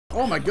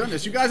Oh my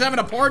goodness, you guys having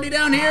a party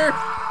down here?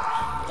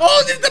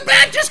 Oh, did the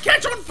bag just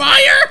catch on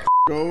fire?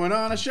 Going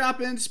on a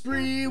shopping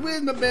spree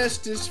with my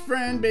bestest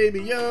friend,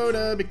 Baby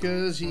Yoda,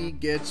 because he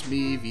gets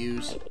me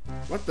views.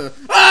 What the?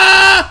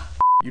 Ah!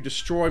 You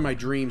destroy my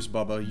dreams,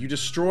 Bubba. You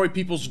destroy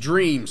people's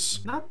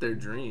dreams. Not their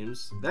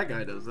dreams. That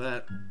guy does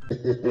that.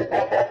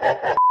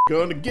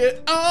 Gonna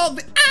get all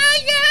the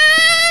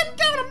iron.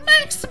 Gonna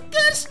make some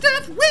good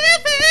stuff with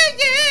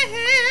it,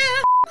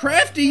 yeah.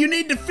 Crafty, you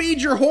need to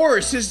feed your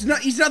horse. He's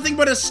nothing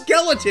but a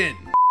skeleton.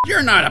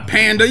 You're not a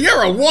panda.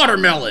 You're a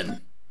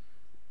watermelon.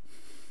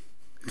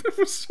 That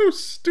was so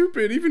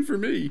stupid, even for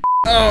me.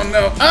 Oh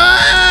no.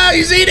 Ah,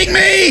 he's eating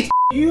me!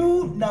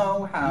 You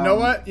know how.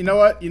 You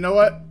know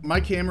what? My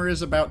camera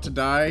is about to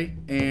die,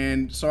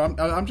 and so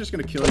I'm just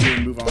gonna kill you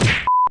and move on.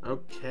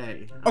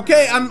 Okay.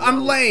 Okay,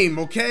 I'm lame,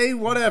 okay?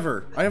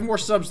 Whatever. I have more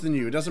subs than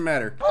you, it doesn't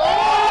matter.